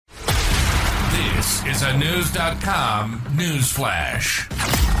This is a News.com news flash.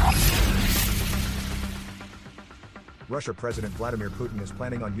 Russia President Vladimir Putin is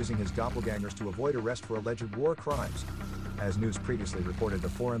planning on using his doppelgangers to avoid arrest for alleged war crimes. As news previously reported, the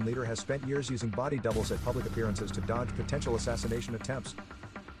foreign leader has spent years using body doubles at public appearances to dodge potential assassination attempts.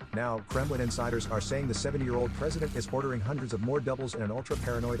 Now, Kremlin insiders are saying the 70-year-old president is ordering hundreds of more doubles in an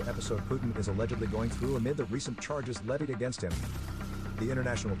ultra-paranoid episode Putin is allegedly going through amid the recent charges levied against him. The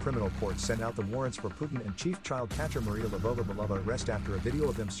International Criminal Court sent out the warrants for Putin and chief child catcher Maria Lvova-Belova arrest after a video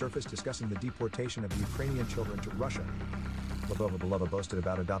of them surfaced discussing the deportation of Ukrainian children to Russia. Lvova-Belova boasted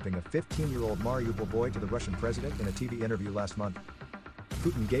about adopting a 15-year-old Mariupol boy to the Russian president in a TV interview last month.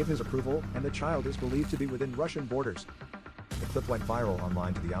 Putin gave his approval, and the child is believed to be within Russian borders. The clip went viral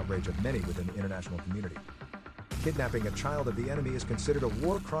online to the outrage of many within the international community. Kidnapping a child of the enemy is considered a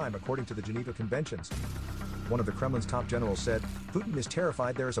war crime according to the Geneva Conventions. One of the Kremlin's top generals said, Putin is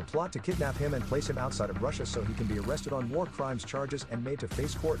terrified there is a plot to kidnap him and place him outside of Russia so he can be arrested on war crimes charges and made to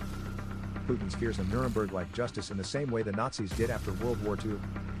face court. Putin fears a Nuremberg-like justice in the same way the Nazis did after World War II.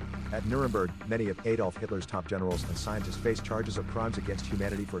 At Nuremberg, many of Adolf Hitler's top generals and scientists faced charges of crimes against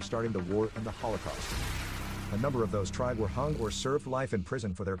humanity for starting the war and the Holocaust. A number of those tried were hung or served life in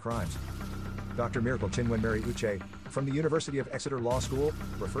prison for their crimes. Dr. Miracle Chinwenmeri Uche, from the University of Exeter Law School,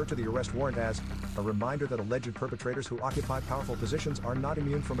 referred to the arrest warrant as a reminder that alleged perpetrators who occupy powerful positions are not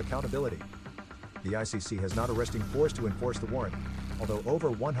immune from accountability. The ICC has not arresting force to enforce the warrant, although over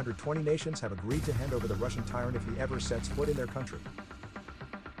 120 nations have agreed to hand over the Russian tyrant if he ever sets foot in their country.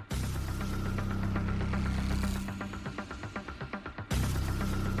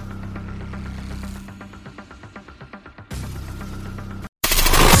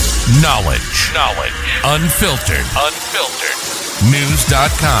 Knowledge. Unfiltered.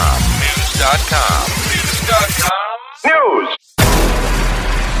 News.com.